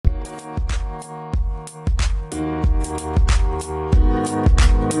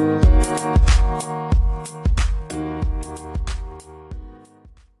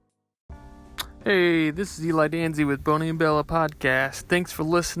Hey, this is Eli Danzy with Bonnie and Bella Podcast. Thanks for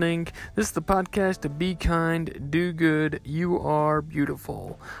listening. This is the podcast to be kind, do good, you are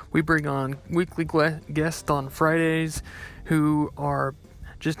beautiful. We bring on weekly guests on Fridays who are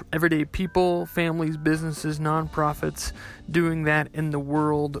just everyday people, families, businesses, nonprofits, doing that in the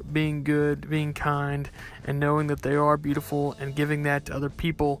world, being good, being kind, and knowing that they are beautiful and giving that to other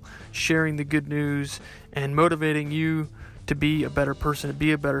people, sharing the good news, and motivating you to be a better person, to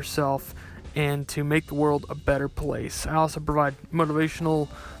be a better self, and to make the world a better place. I also provide motivational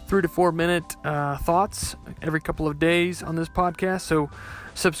 3 to 4 minute thoughts every couple of days on this podcast. So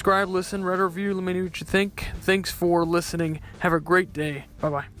subscribe, listen, write a review, let me know what you think. Thanks for listening. Have a great day.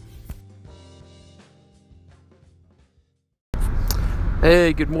 Bye-bye.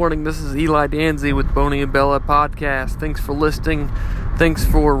 Hey, good morning. This is Eli Danzy with Bonnie and Bella Podcast. Thanks for listening. Thanks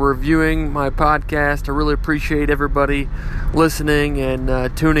for reviewing my podcast. I really appreciate everybody listening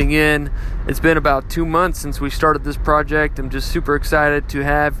and tuning in. It's been about 2 months since we started this project. I'm just super excited to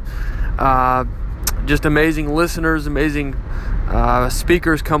have just amazing listeners, amazing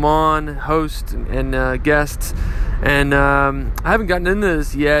speakers come on, hosts and guests. And I haven't gotten into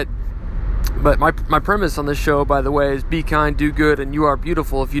this yet, but my premise on this show, by the way, is be kind, do good, and you are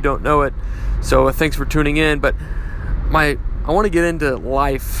beautiful if you don't know it. So thanks for tuning in. But I want to get into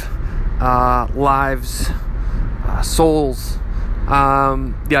life, lives, souls,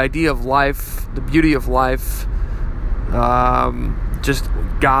 the idea of life, the beauty of life, just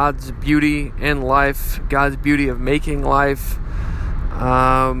God's beauty in life, God's beauty of making life,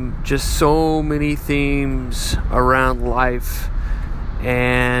 just so many themes around life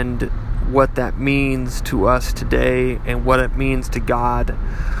and what that means to us today and what it means to God.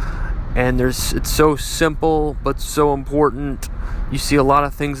 And it's so simple but so important. You see a lot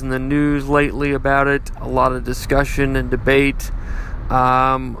of things in the news lately about it, a lot of discussion and debate.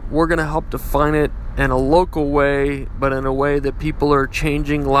 We're going to help define it in a local way, but in a way that people are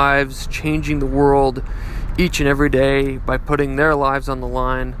changing lives, changing the world each and every day by putting their lives on the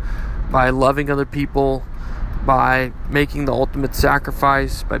line, by loving other people, by making the ultimate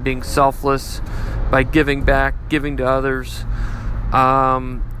sacrifice, by being selfless, by giving back, giving to others,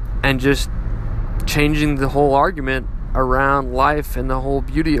 and just changing the whole argument around life and the whole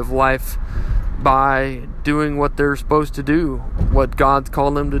beauty of life by doing what they're supposed to do, what God's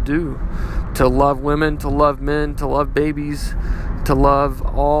called them to do, to love women, to love men, to love babies, to love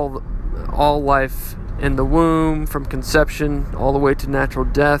all life in the womb, from conception all the way to natural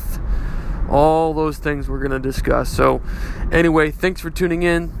death. All those things we're going to discuss. So anyway, thanks for tuning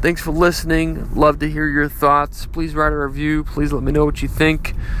in. Thanks for listening. Love to hear your thoughts. Please write a review. Please let me know what you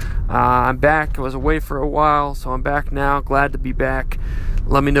think. I'm back. I was away for a while, so I'm back now. Glad to be back.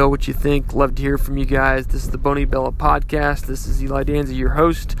 Let me know what you think. Love to hear from you guys. This is the Bonnie Bella Podcast. This is Eli Danzy, your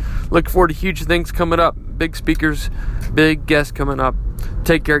host. Look forward to huge things coming up. Big speakers, big guests coming up.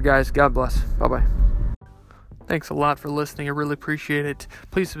 Take care, guys. God bless. Bye-bye. Thanks a lot for listening. I really appreciate it.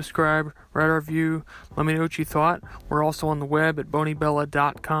 Please subscribe, write a review, let me know what you thought. We're also on the web at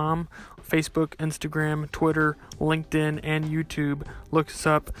boniebella.com, Facebook, Instagram, Twitter, LinkedIn, and YouTube. Look us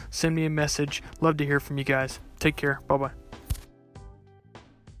up, send me a message. Love to hear from you guys. Take care. Bye-bye.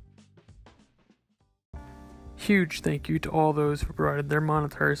 Huge thank you to all those who provided their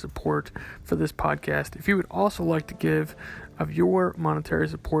monetary support for this podcast. If you would also like to give of your monetary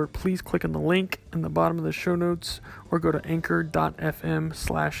support, please click on the link in the bottom of the show notes or go to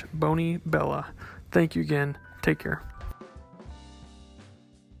anchor.fm/BonnieBella. Thank you again. Take care.